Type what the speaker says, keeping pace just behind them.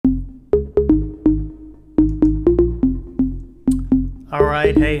All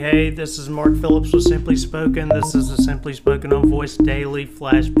right, hey, this is Mark Phillips with Simply Spoken. This is the Simply Spoken on Voice Daily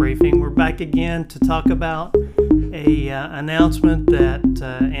Flash Briefing. We're back again to talk about a announcement that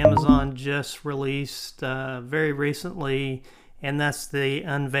Amazon just released very recently, and that's the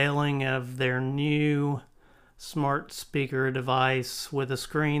unveiling of their new smart speaker device with a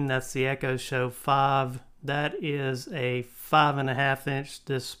screen. That's the Echo Show 5. That is a 5.5-inch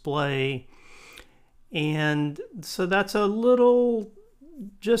display. And so that's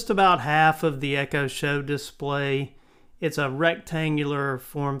just about half of the Echo Show display. It's a rectangular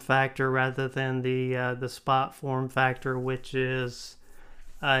form factor rather than the Spot form factor, which is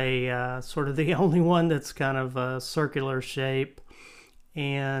a sort of the only one that's kind of a circular shape.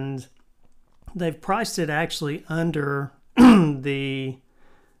 And they've priced it actually under the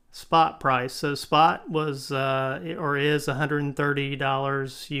Spot price. So Spot was or is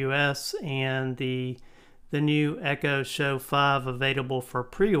 $130 US, and the new Echo Show 5 available for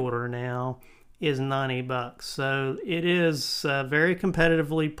pre-order now is $90. So it is very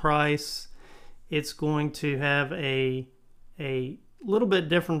competitively priced. It's going to have a little bit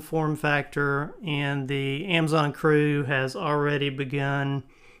different form factor, and the Amazon crew has already begun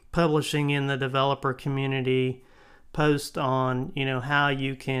publishing in the developer community post on how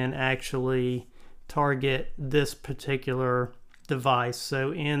you can actually target this particular device.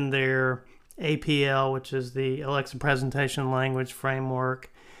 So in their APL, which is the Alexa Presentation Language Framework,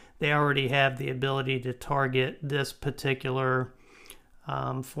 they already have the ability to target this particular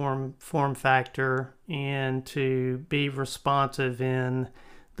form factor and to be responsive in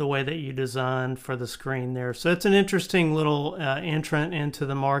the way that you designed for the screen there. So it's an interesting little entrant into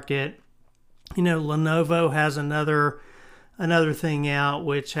the market. Lenovo has another thing out,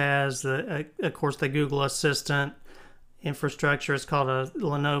 which has of course the Google Assistant infrastructure. It's called a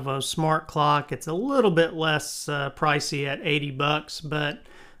Lenovo Smart Clock. It's a little bit less pricey at $80, but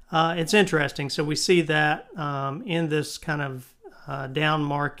it's interesting. So we see that in this kind of down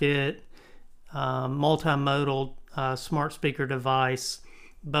market multimodal smart speaker device,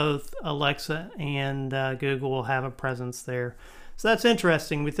 both Alexa and Google will have a presence there. So that's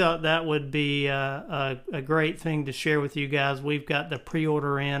interesting. We thought that would be a great thing to share with you guys. We've got the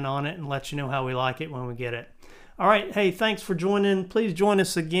pre-order in on it and let you know how we like it when we get it. All right, hey, thanks for joining. Please join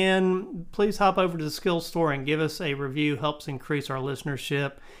us again. Please hop over to the Skills Store and give us a review. Helps increase our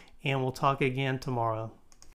listenership, and we'll talk again tomorrow.